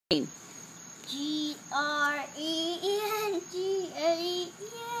G-R-E-N, G-R-E-N.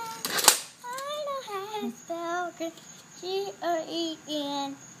 I know how to spell green. G-R-E-N.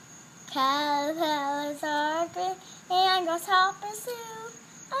 Caterpillars are green and grasshoppers too.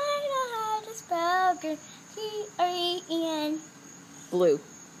 I know how to spell green. G-R-E-N. Blue.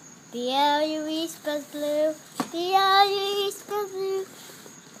 B-L-U-E spells blue. B-L-U-E spells blue.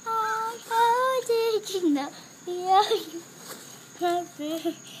 How did you know? B-L-U-E spells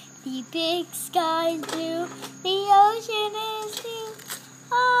blue. The big sky is blue. The ocean is blue.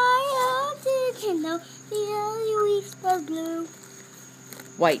 How did you know? B-L-U-E spells blue.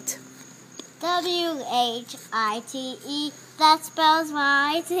 White. W-H-I-T-E, that spells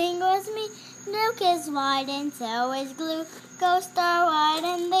white. Sing with me. Milk is white and so is glue. Ghosts are white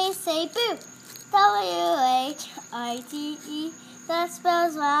and they say boo. W-H-I-T-E, that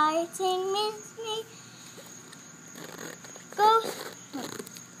spells white. Sing with me. Ghosts.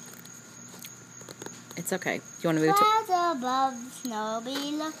 It's okay. Do you want to move to... Clouds above, snow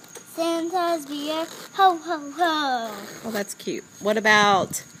below. Santa's beard, ho, ho, ho. Oh, that's cute. What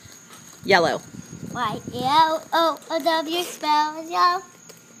about yellow? White, yellow-O-W spells yellow.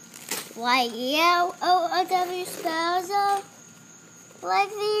 White, yellow-O-W spells yellow. Like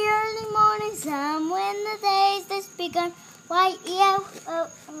the early morning sun when the day's just begun. White,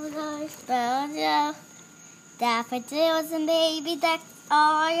 yellow-O-W spells yellow. Daffodils and baby ducks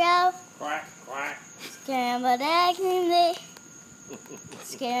are yellow. Quack, quack. Scrambled eggs and they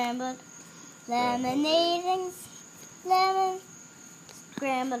scrambled lemonade and lemon.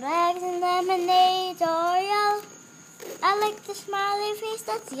 Scrambled eggs and lemonade are yellow. I like the smiley face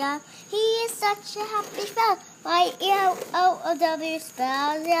that's yellow. He is such a happy fellow. White, yellow-O-W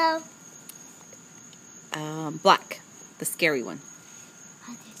spells yellow. Black. The scary one.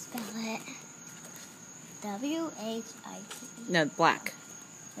 How do you spell it? W-H-I-T-E. No, black.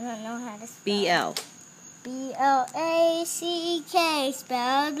 I don't know how to spell B-L. B-L-A-C-K,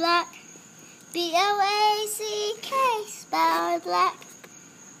 spelled black. B-L-A-C-K, spelled black.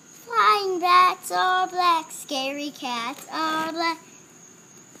 Flying bats are black, scary cats are black.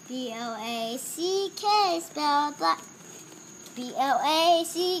 B-L-A-C-K, spelled black.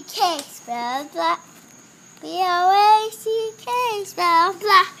 B-L-A-C-K, spelled black. B-L-A-C-K, spelled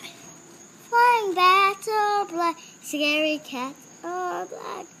black. Flying bats are black, scary cats are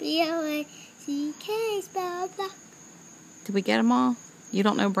black. B-L-A-C-K, spelled black. Did we get them all? You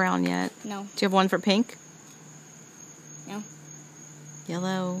don't know brown yet. No. Do you have one for pink? No.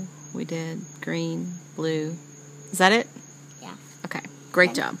 Yellow. We did green, blue. Is that it? Yeah. Okay.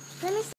 Great job. Let me